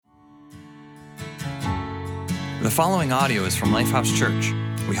The following audio is from Lifehouse Church.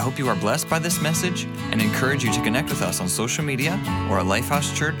 We hope you are blessed by this message and encourage you to connect with us on social media or at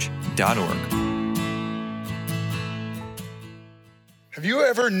lifehousechurch.org. Have you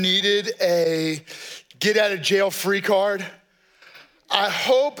ever needed a get out of jail free card? I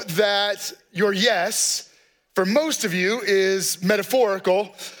hope that your yes, for most of you, is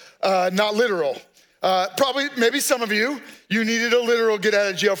metaphorical, not literal. Probably, maybe some of you needed a literal get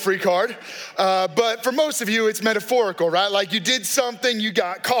out of jail free card. But for most of you, it's metaphorical, right? Like you did something, you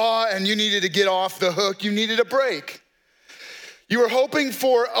got caught, and you needed to get off the hook. You needed a break. You were hoping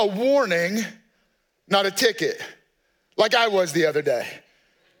for a warning, not a ticket, like I was the other day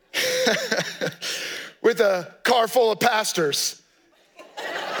with a car full of pastors.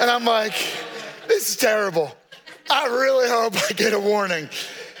 And I'm like, this is terrible. I really hope I get a warning.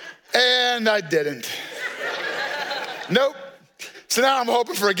 And I didn't. Nope. So now I'm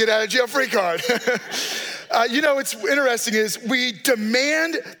hoping for a get out of jail free card. What's interesting is we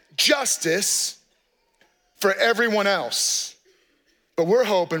demand justice for everyone else, but we're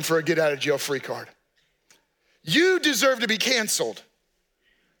hoping for a get out of jail free card. You deserve to be canceled,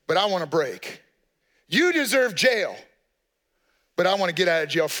 but I want a break. You deserve jail, but I want to get out of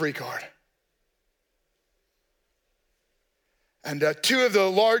jail free card. And two of the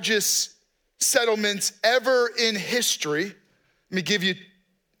largest settlements ever in history, let me give you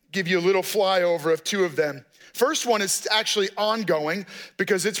a little flyover of two of them. First one is actually ongoing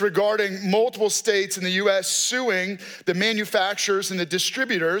because it's regarding multiple states in the US suing the manufacturers and the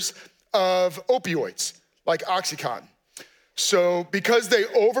distributors of opioids, like Oxycontin. So because they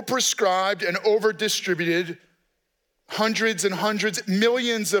overprescribed and overdistributed, hundreds and hundreds,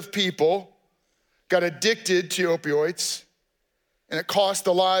 millions of people got addicted to opioids. And it cost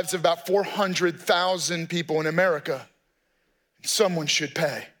the lives of about 400,000 people in America. Someone should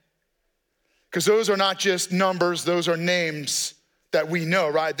pay. Because those are not just numbers, those are names that we know,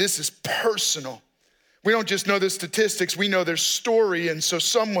 right? This is personal. We don't just know the statistics, we know their story, and so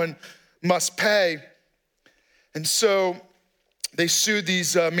someone must pay. And so they sued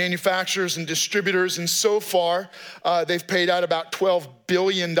these manufacturers and distributors, and so far, they've paid out about $12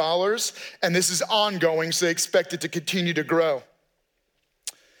 billion, and this is ongoing, so they expect it to continue to grow.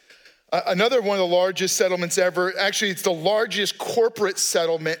 Another one of the largest settlements ever, actually it's the largest corporate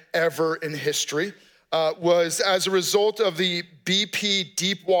settlement ever in history, was as a result of the BP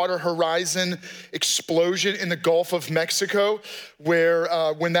Deepwater Horizon explosion in the Gulf of Mexico,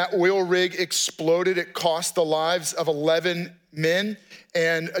 where when that oil rig exploded, it cost the lives of 11 men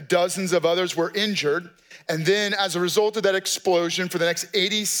and dozens of others were injured. And then as a result of that explosion, for the next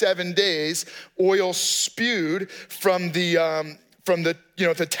 87 days, oil spewed from the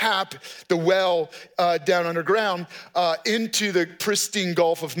tap, the well down underground into the pristine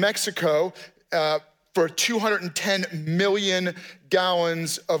Gulf of Mexico for 210 million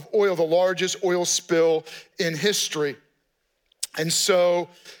gallons of oil, the largest oil spill in history. And so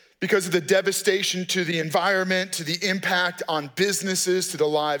because of the devastation to the environment, to the impact on businesses, to the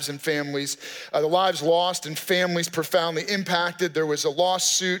lives and families, the lives lost and families profoundly impacted, there was a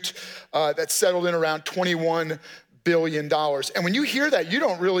lawsuit that settled in around $21 billion. And when you hear that, you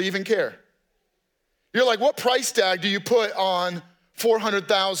don't really even care. You're like, what price tag do you put on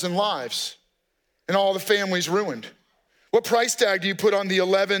 400,000 lives and all the families ruined? What price tag do you put on the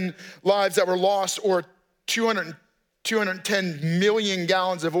 11 lives that were lost or 210 million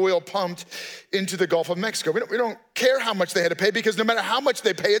gallons of oil pumped into the Gulf of Mexico? We don't care how much they had to pay, because no matter how much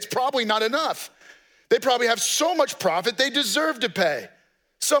they pay, it's probably not enough. They probably have so much profit, they deserve to pay.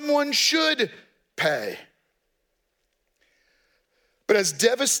 Someone should pay. But as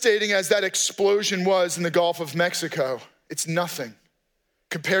devastating as that explosion was in the Gulf of Mexico, it's nothing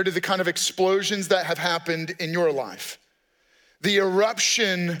compared to the kind of explosions that have happened in your life. The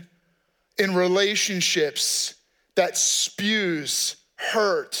eruption in relationships that spews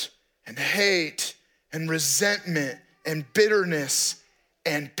hurt and hate and resentment and bitterness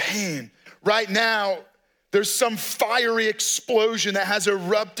and pain. Right now, there's some fiery explosion that has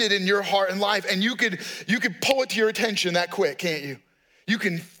erupted in your heart and life, and you could pull it to your attention that quick, can't you? You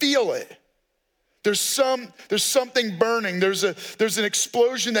can feel it. There's something burning. There's an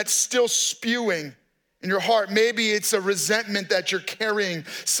explosion that's still spewing in your heart. Maybe it's a resentment that you're carrying.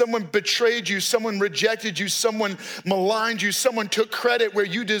 Someone betrayed you, someone rejected you, someone maligned you, someone took credit where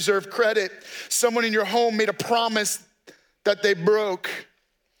you deserve credit. Someone in your home made a promise that they broke.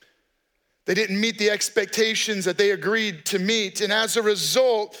 They didn't meet the expectations that they agreed to meet. And as a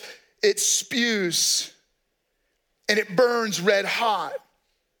result, it spews and it burns red hot.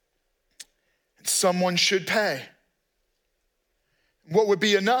 And someone should pay. What would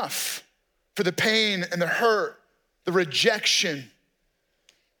be enough for the pain and the hurt the rejection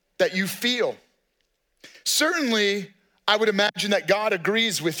that you feel. Certainly, I would imagine that God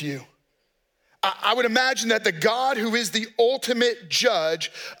agrees with you. I would imagine that the God who is the ultimate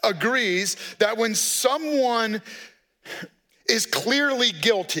judge agrees that when someone is clearly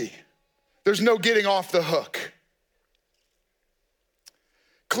guilty, there's no getting off the hook.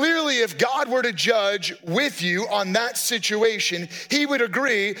 Clearly, if God were to judge with you on that situation, he would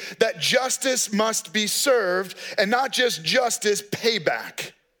agree that justice must be served, and not just justice,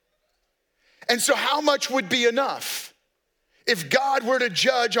 payback. And so how much would be enough? If God were to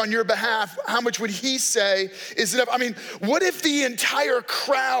judge on your behalf, how much would he say is enough? I mean, what if the entire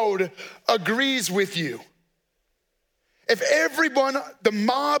crowd agrees with you? If everyone, the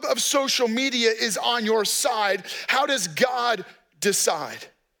mob of social media is on your side, how does God decide?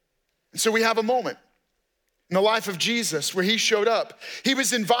 And so we have a moment in the life of Jesus where he showed up. He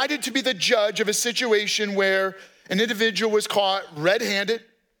was invited to be the judge of a situation where an individual was caught red-handed.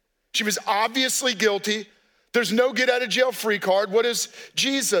 She was obviously guilty. There's no get out of jail free card. What does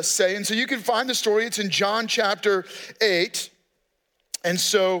Jesus say? And so you can find the story. It's in John chapter 8. And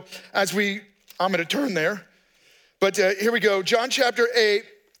so I'm going to turn there. But here we go. John chapter 8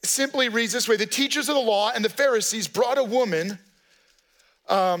 simply reads this way. The teachers of the law and the Pharisees brought a woman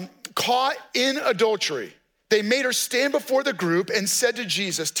caught in adultery. They made her stand before the group and said to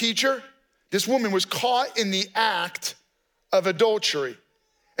Jesus, "Teacher, this woman was caught in the act of adultery.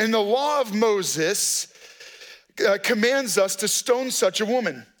 And the law of Moses commands us to stone such a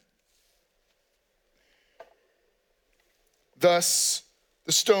woman. Thus,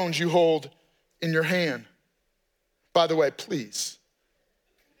 the stones you hold in your hand." By the way, please.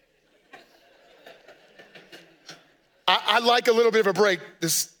 I like a little bit of a break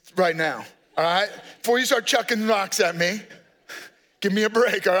this right now, all right? Before you start chucking rocks at me, give me a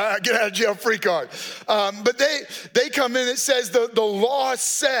break, all right? Get out of jail free card. But they come in, it says the law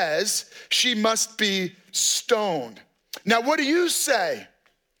says she must be stoned. Now, what do you say?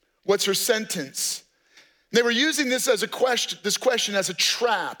 What's her sentence? They were using this question as a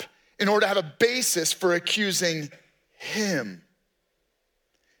trap in order to have a basis for accusing him.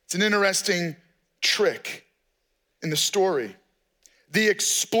 It's an interesting trick in the story. The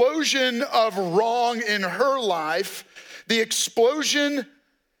explosion of wrong in her life,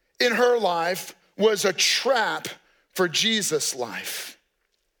 was a trap for Jesus' life.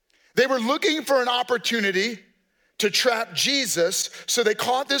 They were looking for an opportunity to trap Jesus, so they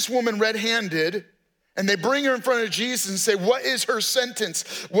caught this woman red-handed, and they bring her in front of Jesus and say, "What is her sentence?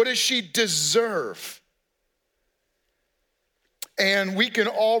 What does she deserve?" And we can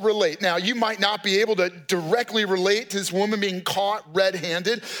all relate. Now, you might not be able to directly relate to this woman being caught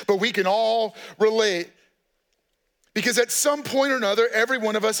red-handed, but we can all relate. Because at some point or another, every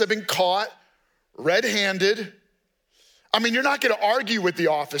one of us have been caught red-handed. I mean, you're not gonna argue with the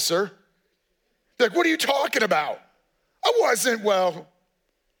officer. They're like, "What are you talking about?" "I wasn't." "Well,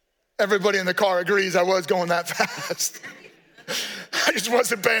 everybody in the car agrees I was going that fast. I just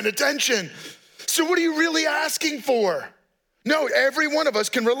wasn't paying attention." So what are you really asking for? No, every one of us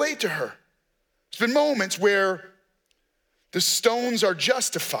can relate to her. There's been moments where the stones are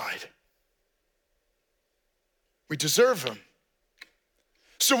justified. We deserve them.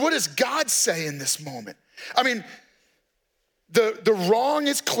 So what does God say in this moment? I mean, the wrong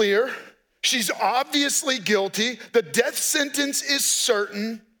is clear. She's obviously guilty. The death sentence is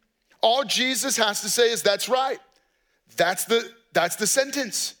certain. All Jesus has to say is, "That's right. That's the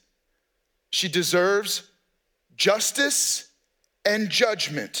sentence." She deserves justice and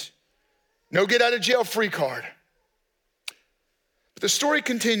judgment. No get out of jail free card. But the story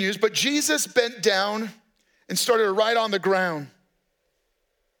continues, but Jesus bent down and started to write on the ground.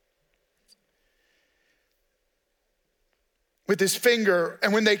 With his finger,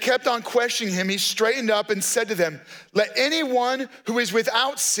 and when they kept on questioning him, he straightened up and said to them, "Let anyone who is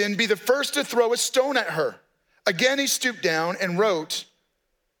without sin be the first to throw a stone at her." Again, he stooped down and wrote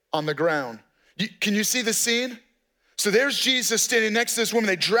on the ground. Can you see the scene? So there's Jesus standing next to this woman.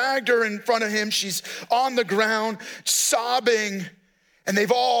 They dragged her in front of him. She's on the ground, sobbing, and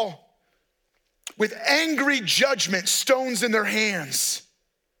they've all, with angry judgment, stones in their hands.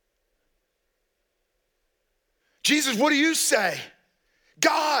 Jesus, what do you say?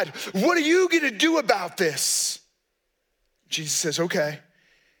 God, what are you gonna do about this? Jesus says, "Okay."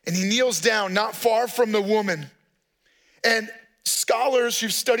 And he kneels down not far from the woman. And scholars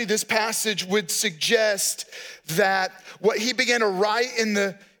who've studied this passage would suggest that what he began to write in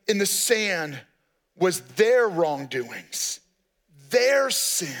the sand was their wrongdoings, their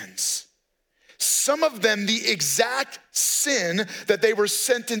sins. Some of them the exact sin that they were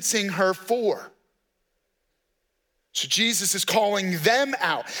sentencing her for. So Jesus is calling them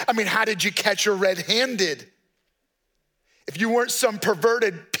out. I mean, how did you catch her red-handed? If you weren't some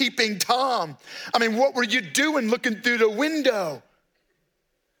perverted peeping Tom, I mean, what were you doing looking through the window?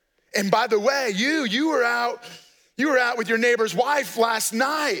 And by the way, you were out with your neighbor's wife last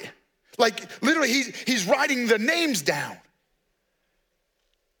night. Like literally he's writing the names down.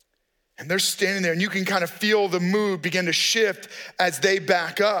 And they're standing there and you can kind of feel the mood begin to shift as they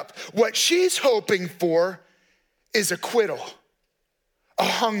back up. What she's hoping for is acquittal, a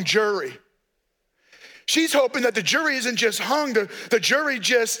hung jury. She's hoping that the jury isn't just hung, the jury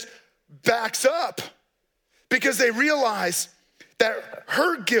just backs up because they realize that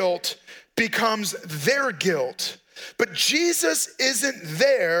her guilt becomes their guilt. But Jesus isn't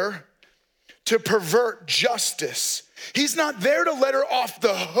there to pervert justice. He's not there to let her off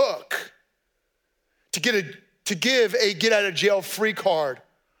the hook, to give a get out of jail free card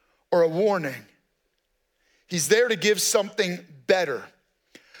or a warning. He's there to give something better.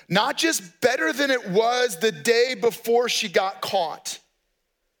 Not just better than it was the day before she got caught.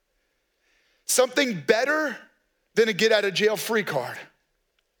 Something better than a get out of jail free card.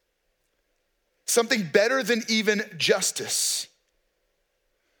 Something better than even justice.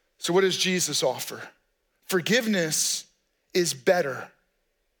 So what does Jesus offer? Forgiveness is better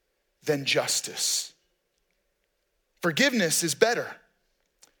than justice. Forgiveness is better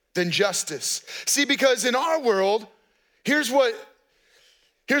than justice. See, because in our world, here's what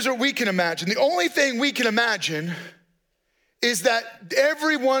we can imagine. The only thing we can imagine is that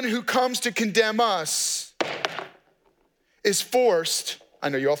everyone who comes to condemn us is forced, I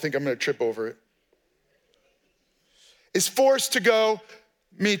know you all think I'm gonna trip over it, is forced to go,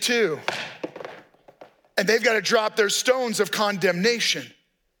 me too. And they've got to drop their stones of condemnation.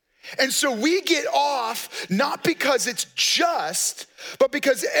 And so we get off not because it's just, but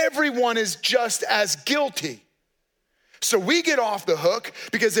because everyone is just as guilty. So we get off the hook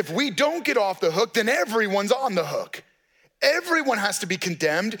because if we don't get off the hook, then everyone's on the hook. Everyone has to be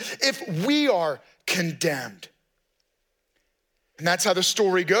condemned if we are condemned. And that's how the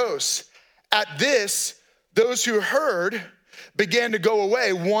story goes. At this, those who heard began to go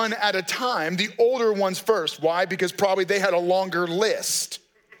away one at a time, the older ones first. Why? Because probably they had a longer list.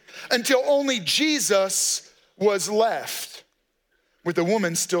 Until only Jesus was left, with the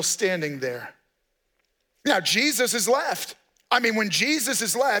woman still standing there. Now, Jesus is left. I mean, when Jesus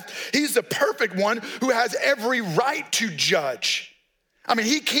is left, he's the perfect one who has every right to judge. I mean,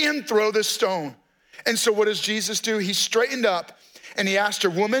 he can throw the stone. And so what does Jesus do? He straightened up and he asked her,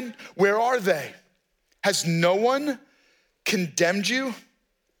 woman, where are they? Has no one condemned you?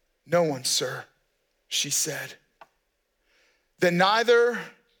 No one, sir, she said. Then neither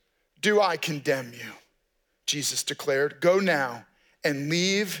do I condemn you, Jesus declared. Go now and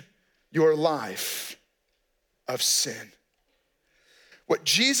leave your life of sin. What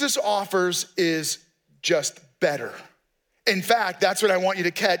Jesus offers is just better. In fact, that's what I want you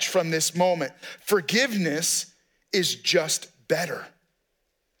to catch from this moment. Forgiveness is just better.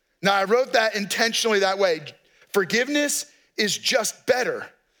 Now, I wrote that intentionally that way. Forgiveness is just better.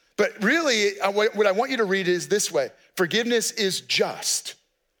 But really, what I want you to read is this way. Forgiveness is just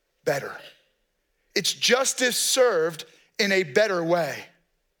better. It's justice served in a better way.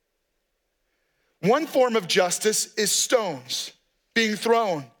 One form of justice is stones being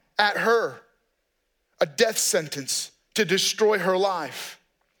thrown at her, a death sentence to destroy her life.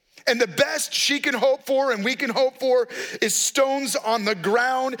 And the best she can hope for and we can hope for is stones on the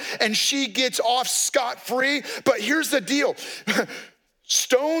ground and she gets off scot-free. But here's the deal.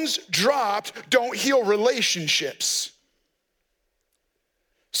 Stones dropped don't heal relationships.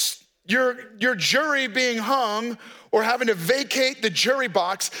 Your jury being hung or having to vacate the jury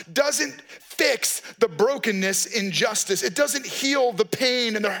box doesn't fix the brokenness in justice. It doesn't heal the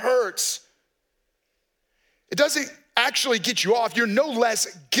pain and the hurts. It doesn't actually get you off. You're no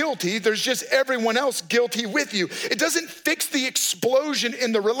less guilty. There's just everyone else guilty with you. It doesn't fix the explosion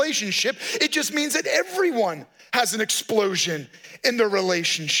in the relationship. It just means that everyone has an explosion in their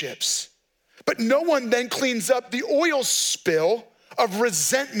relationships. But no one then cleans up the oil spill of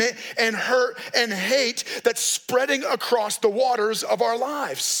resentment and hurt and hate that's spreading across the waters of our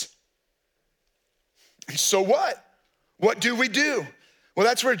lives. And so what? What do we do? Well,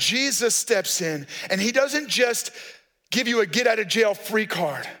 that's where Jesus steps in, and he doesn't just give you a get out of jail free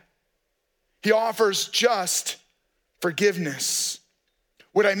card. He offers just forgiveness.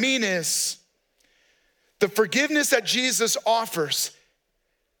 What I mean is, the forgiveness that Jesus offers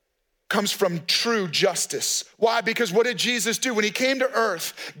comes from true justice. Why? Because what did Jesus do? When he came to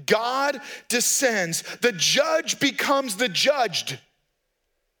earth, God descends. The judge becomes the judged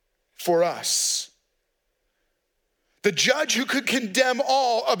for us. The judge who could condemn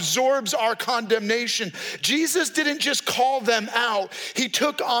all absorbs our condemnation. Jesus didn't just call them out, he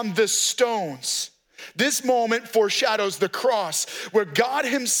took on the stones. This moment foreshadows the cross, where God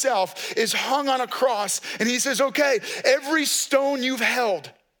himself is hung on a cross and he says, okay, every stone you've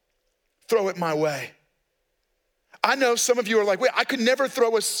held, throw it my way. I know some of you are like, wait, I could never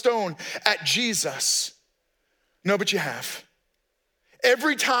throw a stone at Jesus. No, but you have.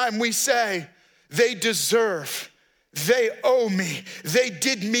 Every time we say, they deserve, they owe me, they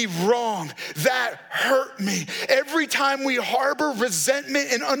did me wrong, that hurt me. Every time we harbor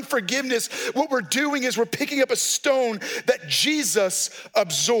resentment and unforgiveness, what we're doing is we're picking up a stone that Jesus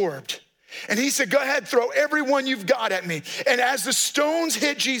absorbed. And he said, go ahead, throw every one you've got at me. And as the stones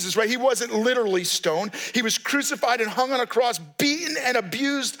hit Jesus, right, he wasn't literally stoned. He was crucified and hung on a cross, beaten and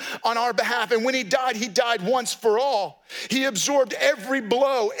abused on our behalf. And when he died once for all. He absorbed every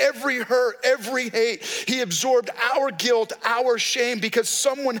blow, every hurt, every hate. He absorbed our guilt, our shame, because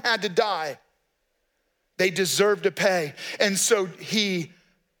someone had to die. They deserved to pay. And so he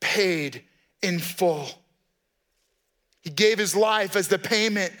paid in full. He gave his life as the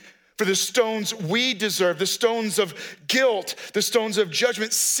payment for the stones we deserve, the stones of guilt, the stones of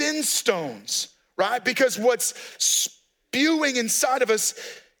judgment, sin stones, right? Because what's spewing inside of us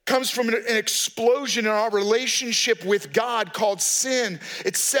comes from an explosion in our relationship with God called sin.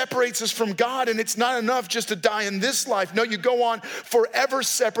 It separates us from God, and it's not enough just to die in this life. No, you go on forever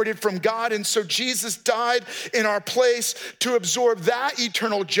separated from God, and so Jesus died in our place to absorb that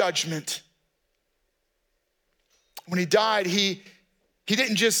eternal judgment. When he died, he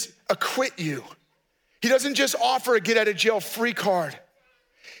didn't just acquit you. He doesn't just offer a get out of jail free card.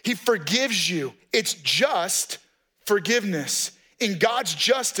 He forgives you. It's just forgiveness. In God's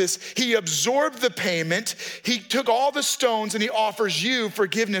justice, he absorbed the payment. He took all the stones and he offers you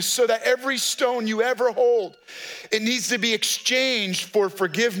forgiveness so that every stone you ever hold, it needs to be exchanged for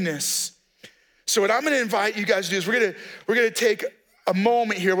forgiveness. So what I'm gonna invite you guys to do is we're gonna take a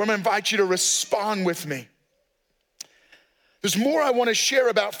moment here where I'm gonna invite you to respond with me. There's more I want to share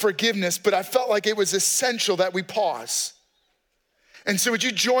about forgiveness, but I felt like it was essential that we pause. And so would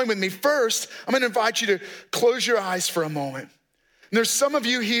you join with me? First, I'm going to invite you to close your eyes for a moment. And there's some of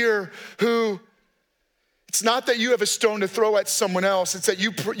you here who, it's not that you have a stone to throw at someone else, it's that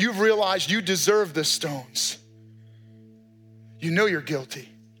you've realized you deserve the stones. You know you're guilty.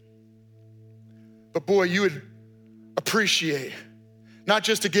 But boy, you would appreciate not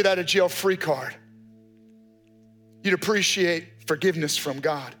just a get out of jail free card. You'd appreciate forgiveness from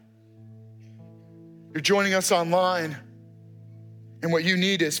God. You're joining us online, and what you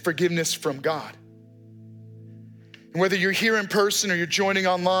need is forgiveness from God. And whether you're here in person or you're joining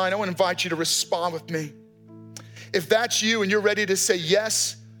online, I want to invite you to respond with me. If that's you and you're ready to say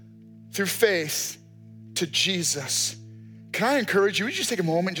yes through faith to Jesus, can I encourage you, would you just take a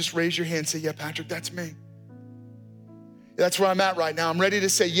moment and just raise your hand and say, yeah, Patrick, that's me. That's where I'm at right now. I'm ready to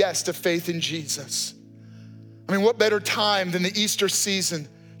say yes to faith in Jesus. I mean, what better time than the Easter season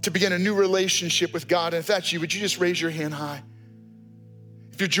to begin a new relationship with God? And if that's you, would you just raise your hand high?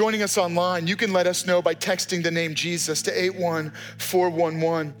 If you're joining us online, you can let us know by texting the name Jesus to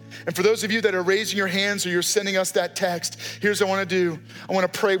 81411. And for those of you that are raising your hands or you're sending us that text, here's what I want to do. I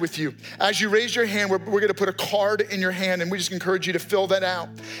want to pray with you. As you raise your hand, we're going to put a card in your hand, and we just encourage you to fill that out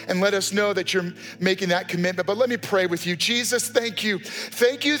and let us know that you're making that commitment. But let me pray with you. Jesus, thank you.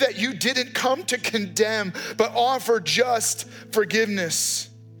 Thank you that you didn't come to condemn, but offer just forgiveness.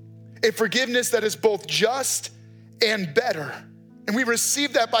 A forgiveness that is both just and better. And we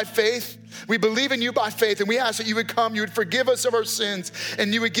receive that by faith. We believe in you by faith, and we ask that you would come, you would forgive us of our sins,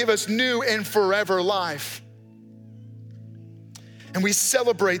 and you would give us new and forever life. And we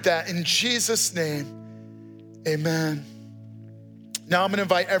celebrate that in Jesus' name, amen. Now I'm gonna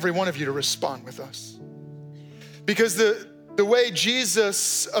invite every one of you to respond with us. Because the way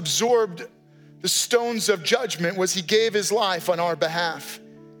Jesus absorbed the stones of judgment was he gave his life on our behalf.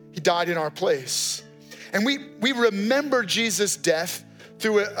 He died in our place. And we remember Jesus' death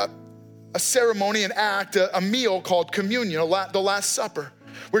through a ceremony, an act, a meal called communion, the Last Supper,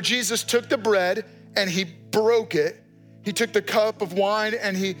 where Jesus took the bread and he broke it. He took the cup of wine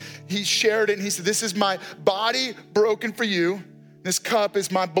and he shared it, and he said, this is my body broken for you. This cup is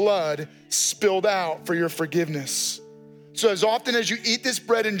my blood spilled out for your forgiveness. So as often as you eat this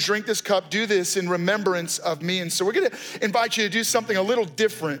bread and drink this cup, do this in remembrance of me. And so we're gonna invite you to do something a little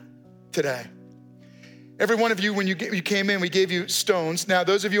different today. Every one of you, when you came in, we gave you stones. Now,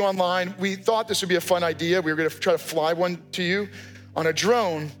 those of you online, we thought this would be a fun idea. We were gonna try to fly one to you on a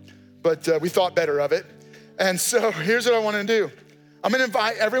drone, but we thought better of it. And so here's what I wanna do. I'm gonna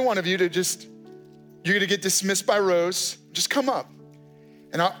invite every one of you to just You're gonna get dismissed by Rose. Just come up.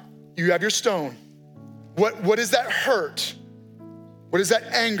 And you have your stone. What is that hurt? What is that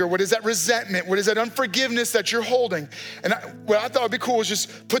anger? What is that resentment? What is that unforgiveness that you're holding? And what I thought would be cool is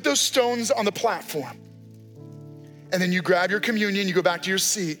just put those stones on the platform. And then you grab your communion, you go back to your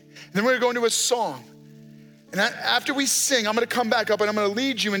seat. And then we're gonna go into a song. And after we sing, I'm gonna come back up and I'm gonna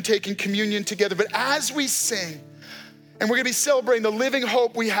lead you in taking communion together. But as we sing, and we're gonna be celebrating the living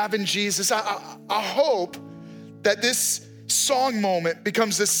hope we have in Jesus, I hope that this song moment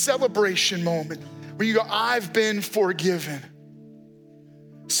becomes a celebration moment where you go, I've been forgiven.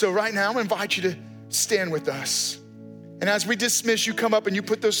 So right now, I'm gonna invite you to stand with us. And as we dismiss, you come up and you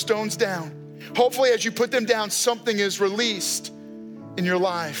put those stones down. Hopefully, as you put them down, something is released in your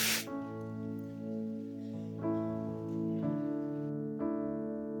life.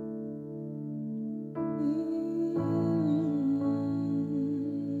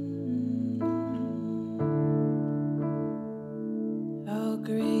 How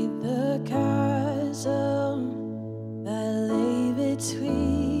great the chasm that lay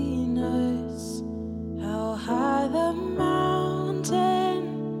between us, how high the mountain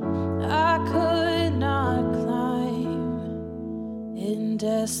I could not climb. In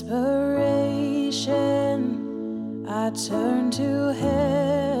desperation, I turned to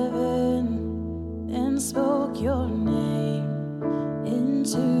heaven and spoke your name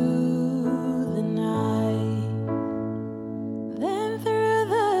into the night. Then through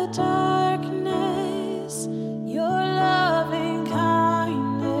the darkness, your loving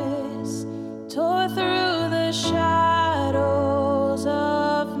kindness tore through the shadows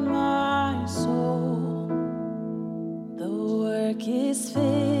of my soul. The work is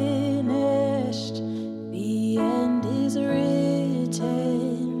finished, the end is written.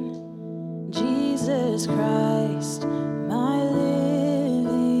 Jesus Christ, my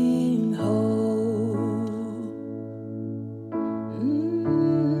living hope.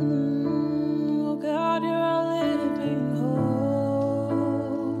 Oh God, you're a living hope.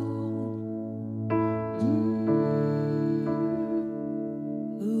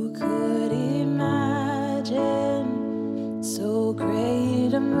 Who could imagine so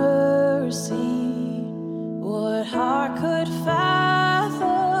great a mercy? What heart could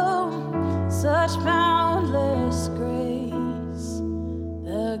fathom such boundless grace?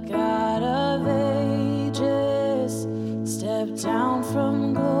 The God of ages stepped down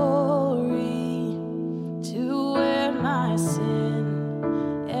from glory to wear my sin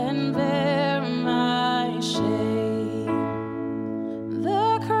and bear my shame.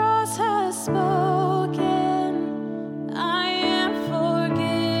 The cross has spoken, I am forgiven.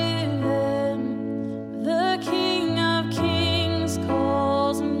 The King of Kings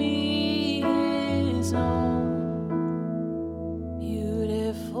calls me his own.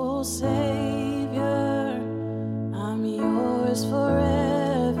 Beautiful Savior, I'm yours forever.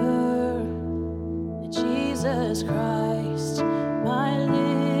 Jesus Christ, my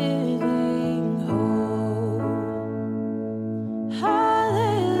living hope.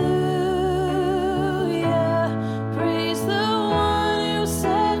 Hallelujah, praise the one who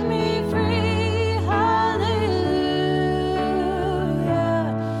set me free. Hallelujah,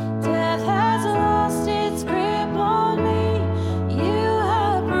 death has lost its grip on me. You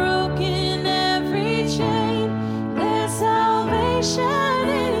have broken every chain. There's salvation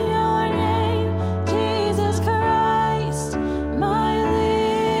in your name, Jesus Christ.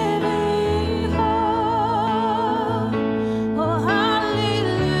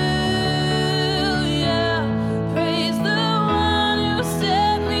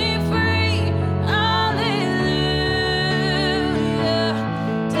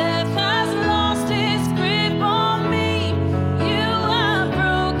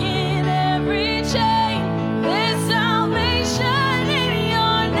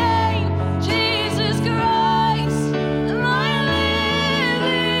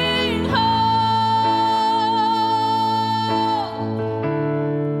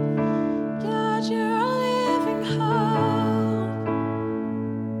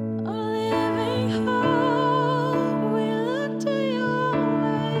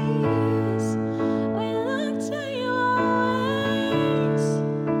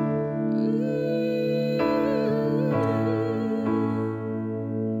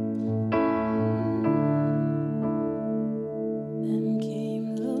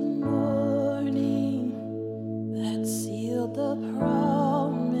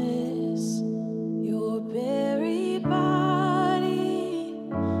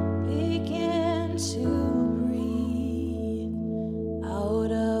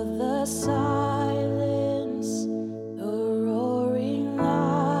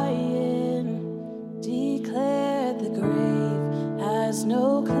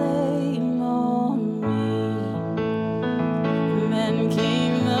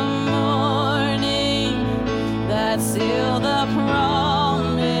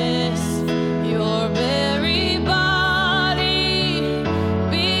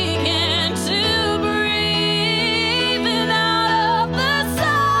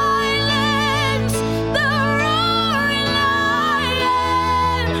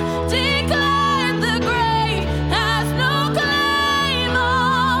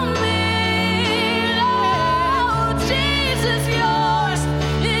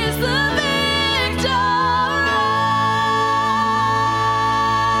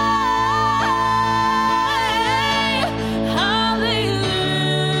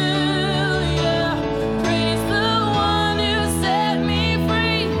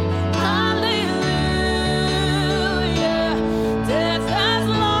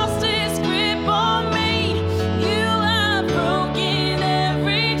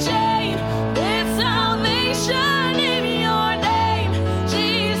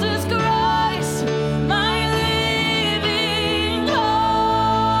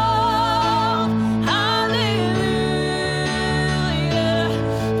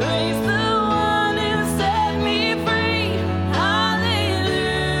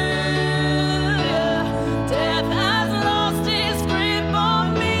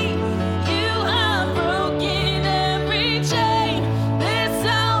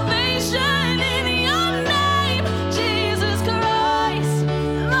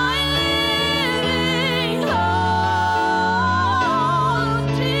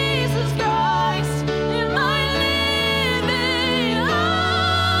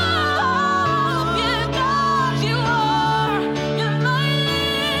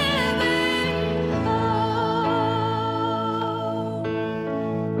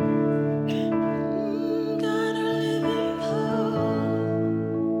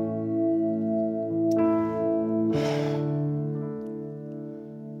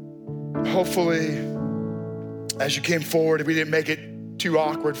 hopefully, as you came forward, we didn't make it too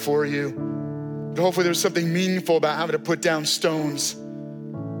awkward for you. But hopefully there's something meaningful about having to put down stones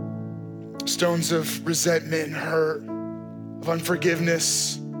of resentment and hurt, of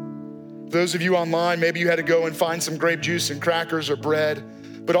unforgiveness. For those of you online, maybe you had to go and find some grape juice and crackers or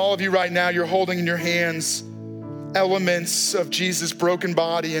bread. But all of you right now, you're holding in your hands elements of Jesus' broken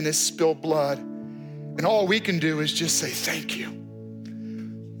body and his spilled blood. And all we can do is just say, thank you.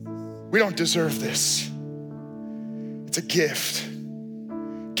 We don't deserve this. It's a gift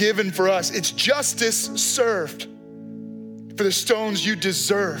given for us. It's justice served for the stones you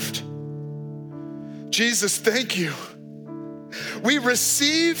deserved. Jesus, thank you. We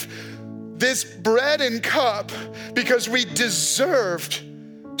receive this bread and cup because we deserved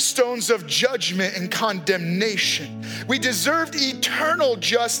stones of judgment and condemnation. We deserved eternal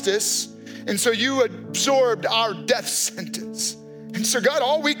justice, and so you absorbed our death sentence. And so God,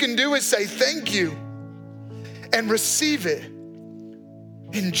 all we can do is say thank you and receive it.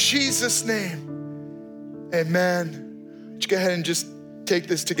 In Jesus' name, amen. Let's go ahead and just take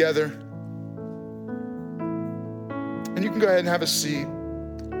this together. And you can go ahead and have a seat.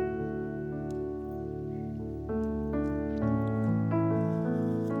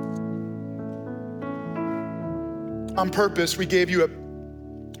 On purpose, we gave you a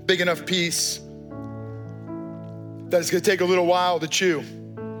big enough piece that it's gonna take a little while to chew.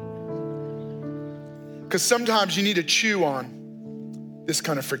 Because sometimes you need to chew on this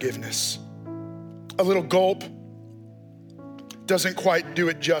kind of forgiveness. A little gulp doesn't quite do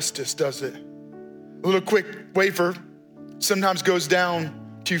it justice, does it? A little quick wafer sometimes goes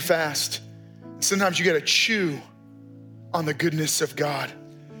down too fast. Sometimes you gotta chew on the goodness of God.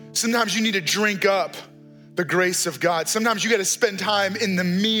 Sometimes you need to drink up the grace of God. Sometimes you gotta spend time in the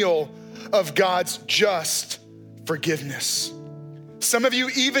meal of God's just forgiveness. Some of you,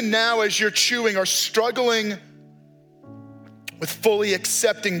 even now as you're chewing, are struggling with fully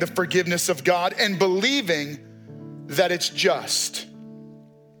accepting the forgiveness of God and believing that it's just.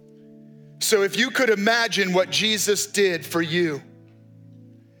 So if you could imagine what Jesus did for you,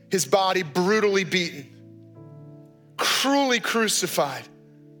 his body brutally beaten, cruelly crucified,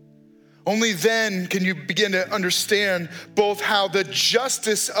 only then can you begin to understand both how the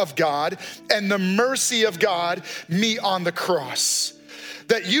justice of God and the mercy of God meet on the cross.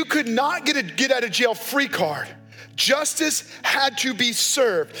 That you could not get a get out of jail free card. Justice had to be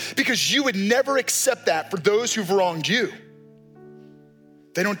served because you would never accept that for those who've wronged you.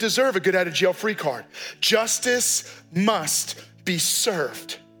 They don't deserve a get out of jail free card. Justice must be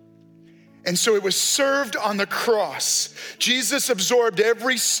served. And so it was served on the cross. Jesus absorbed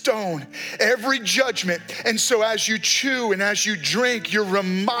every stone, every judgment. And so as you chew and as you drink, you're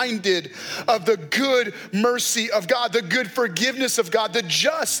reminded of the good mercy of God, the good forgiveness of God, the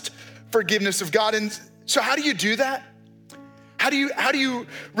just forgiveness of God. And so how do you do that? How do you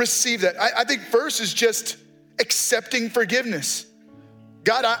receive that? I think first is just accepting forgiveness.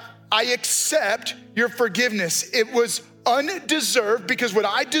 God, I accept your forgiveness. It was undeserved because what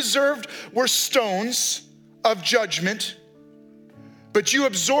I deserved were stones of judgment, but you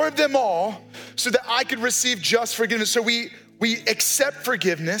absorbed them all so that I could receive just forgiveness. So we accept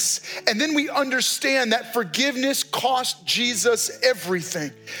forgiveness, and then we understand that forgiveness cost Jesus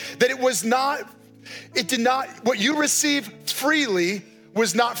everything. That what you received freely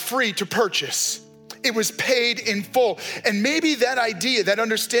was not free to purchase. It was paid in full. And maybe that idea, that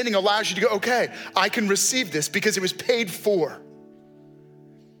understanding allows you to go, okay, I can receive this because it was paid for.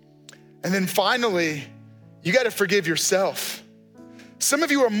 And then finally, you got to forgive yourself. Some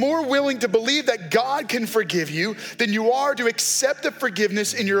of you are more willing to believe that God can forgive you than you are to accept the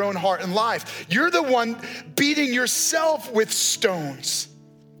forgiveness in your own heart and life. You're the one beating yourself with stones.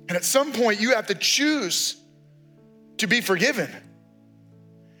 And at some point, you have to choose to be forgiven.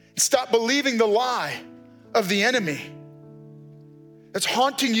 Stop believing the lie of the enemy that's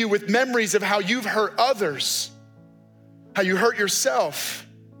haunting you with memories of how you've hurt others, how you hurt yourself.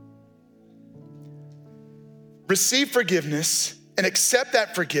 Receive forgiveness and accept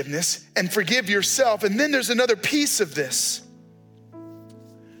that forgiveness and forgive yourself. And then there's another piece of this.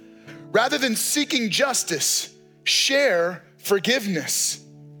 Rather than seeking justice, share forgiveness.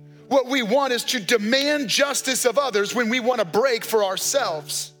 What we want is to demand justice of others when we want to break for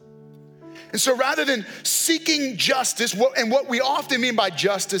ourselves. And so rather than seeking justice, what we often mean by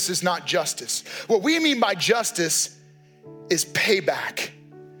justice is not justice. What we mean by justice is payback,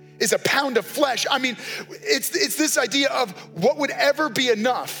 is a pound of flesh. I mean, it's this idea of what would ever be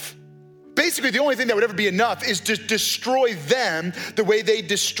enough. Basically, the only thing that would ever be enough is to destroy them the way they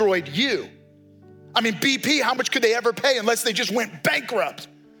destroyed you. I mean, BP, how much could they ever pay unless they just went bankrupt?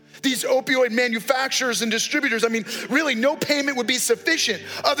 These opioid manufacturers and distributors, I mean, really no payment would be sufficient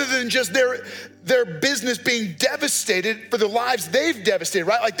other than just their business being devastated for the lives they've devastated,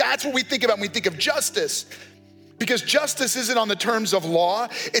 right? Like that's what we think about when we think of justice. Because justice isn't on the terms of law,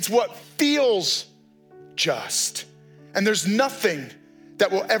 it's what feels just. And there's nothing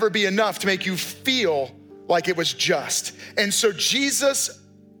that will ever be enough to make you feel like it was just. And so Jesus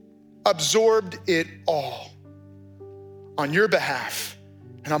absorbed it all on your behalf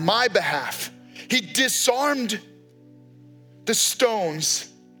and on my behalf. He disarmed the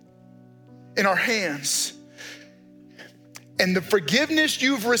stones in our hands. And the forgiveness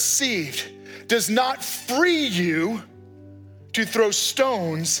you've received does not free you to throw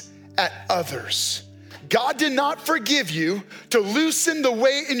stones at others. God did not forgive you to loosen the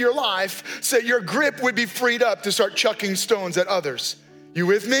weight in your life so that your grip would be freed up to start chucking stones at others. You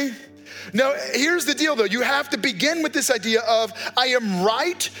with me? No, here's the deal though. You have to begin with this idea of, I am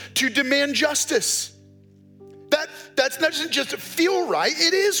right to demand justice. That's not just feel right,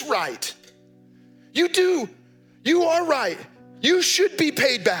 it is right. You are right. You should be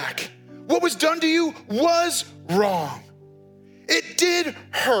paid back. What was done to you was wrong. It did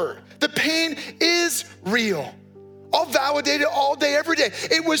hurt. The pain is real. I'll validate it all day, every day.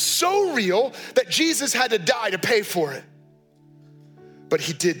 It was so real that Jesus had to die to pay for it. But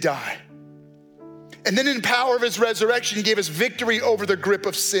he did die. And then in the power of his resurrection, he gave us victory over the grip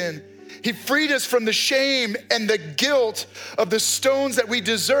of sin. He freed us from the shame and the guilt of the stones that we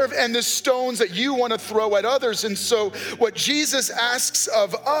deserve and the stones that you want to throw at others. And so what Jesus asks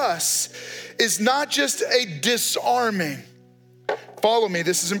of us is not just a disarming. Follow me,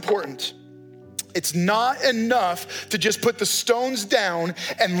 this is important. It's not enough to just put the stones down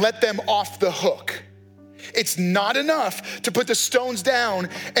and let them off the hook. It's not enough to put the stones down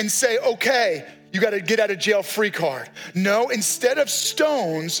and say, okay, you got to get out of jail free card. No, instead of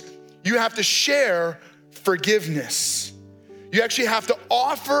stones, you have to share forgiveness. You actually have to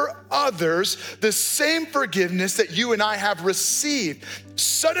offer others the same forgiveness that you and I have received.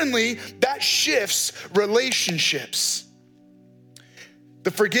 Suddenly, that shifts relationships.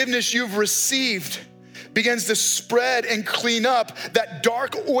 The forgiveness you've received begins to spread and clean up that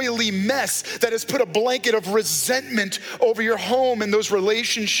dark, oily mess that has put a blanket of resentment over your home and those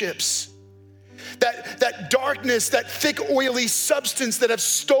relationships. That darkness, that thick, oily substance that have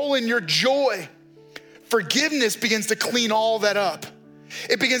stolen your joy. Forgiveness begins to clean all that up.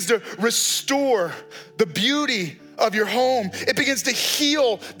 It begins to restore the beauty of your home. It begins to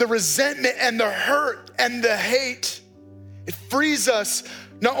heal the resentment and the hurt and the hate. It frees us,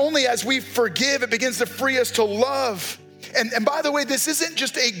 not only as we forgive, it begins to free us to love. And by the way, this isn't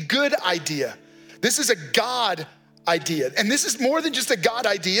just a good idea. This is a God idea. And this is more than just a God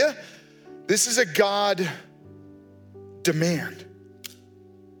idea. This is a God demand.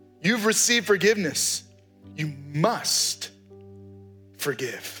 You've received forgiveness. You must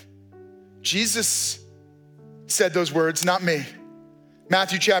forgive. Jesus said those words, not me.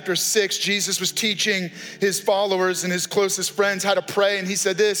 Matthew chapter 6, Jesus was teaching his followers and his closest friends how to pray. And he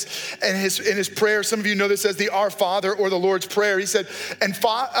said this in his prayer. Some of you know this as the Our Father or the Lord's Prayer. He said, and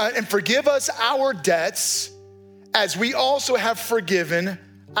forgive us our debts as we also have forgiven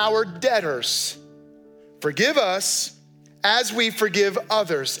our debtors. Forgive us as we forgive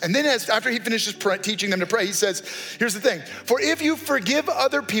others. And then after he finishes teaching them to pray, he says, here's the thing. For if you forgive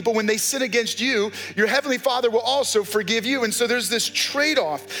other people when they sin against you, your heavenly Father will also forgive you. And so there's this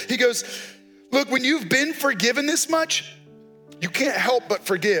trade-off. He goes, look, when you've been forgiven this much, you can't help but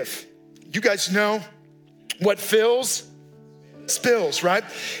forgive. You guys know what fills, spills, right?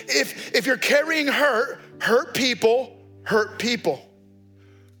 If you're carrying hurt people hurt people.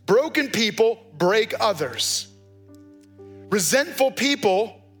 Broken people break others. Resentful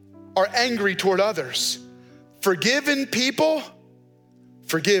people are angry toward others. Forgiven people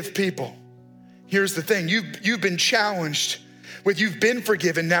forgive people. Here's the thing, you've been challenged with you've been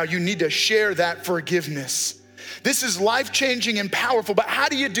forgiven. Now you need to share that forgiveness. This is life-changing and powerful, but how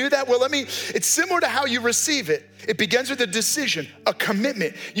do you do that? Well, it's similar to how you receive it. It begins with a decision, a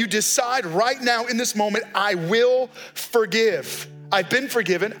commitment. You decide right now in this moment, I will forgive. I've been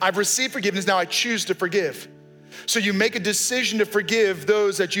forgiven, I've received forgiveness, now I choose to forgive. So you make a decision to forgive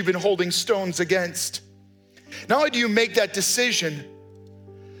those that you've been holding stones against. Not only do you make that decision,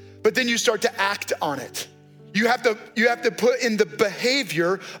 but then you start to act on it. You have to put in the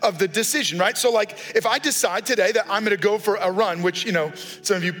behavior of the decision, right? So like if I decide today that I'm gonna go for a run, which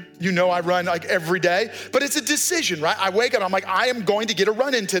some of you know I run like every day, but it's a decision, right? I wake up, I'm like, I am going to get a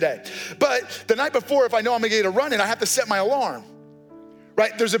run in today. But the night before, if I know I'm gonna get a run in, I have to set my alarm.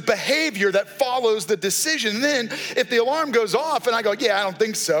 right? There's a behavior that follows the decision. And then if the alarm goes off and I go, yeah, I don't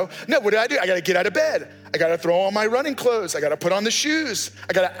think so. No, what do? I got to get out of bed. I got to throw on my running clothes. I got to put on the shoes.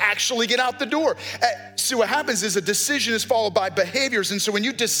 I got to actually get out the door. So what happens is a decision is followed by behaviors. And so when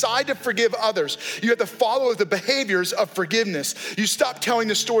you decide to forgive others, you have to follow the behaviors of forgiveness. You stop telling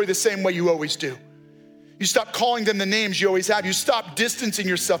the story the same way you always do. You stop calling them the names you always have. You stop distancing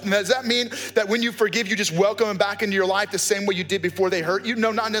yourself. And does that mean that when you forgive, you just welcome them back into your life the same way you did before they hurt you?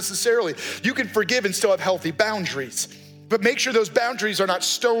 No, not necessarily. You can forgive and still have healthy boundaries. But make sure those boundaries are not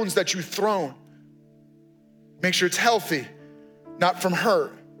stones that you've thrown. Make sure it's healthy, not from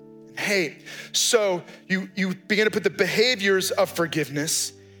hurt and hate. So you begin to put the behaviors of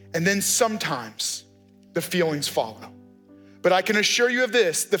forgiveness, and then sometimes the feelings follow. But I can assure you of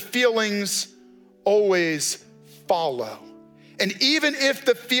this, the feelings always follow. And even if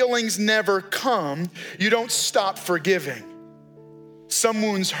the feelings never come, you don't stop forgiving. Some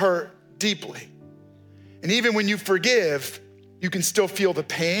wounds hurt deeply. And even when you forgive, you can still feel the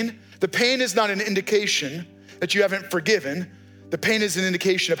pain. The pain is not an indication that you haven't forgiven. The pain is an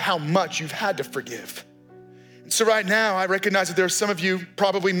indication of how much you've had to forgive. And so right now, I recognize that there are some of you,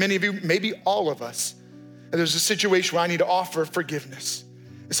 probably many of you, maybe all of us, and there's a situation where I need to offer forgiveness.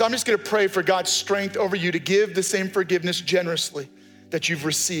 And so I'm just gonna pray for God's strength over you to give the same forgiveness generously that you've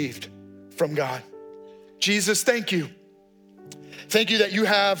received from God. Jesus, thank you. Thank you that you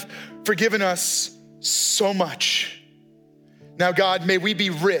have forgiven us so much. Now, God, may we be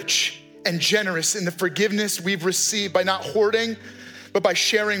rich and generous in the forgiveness we've received by not hoarding, but by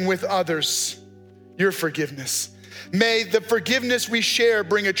sharing with others your forgiveness. May the forgiveness we share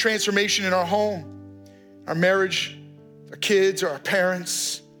bring a transformation in our home, our marriage, our kids, or our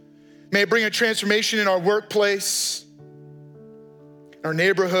parents. May it bring a transformation in our workplace, our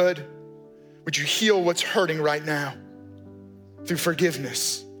neighborhood. Would you heal what's hurting right now through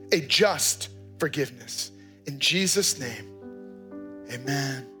forgiveness, a just forgiveness. In Jesus' name,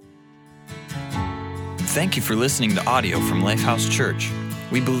 amen. Thank you for listening to audio from Lifehouse Church.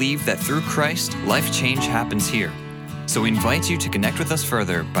 We believe that through Christ, life change happens here. So we invite you to connect with us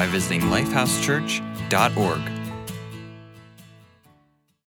further by visiting lifehousechurch.org.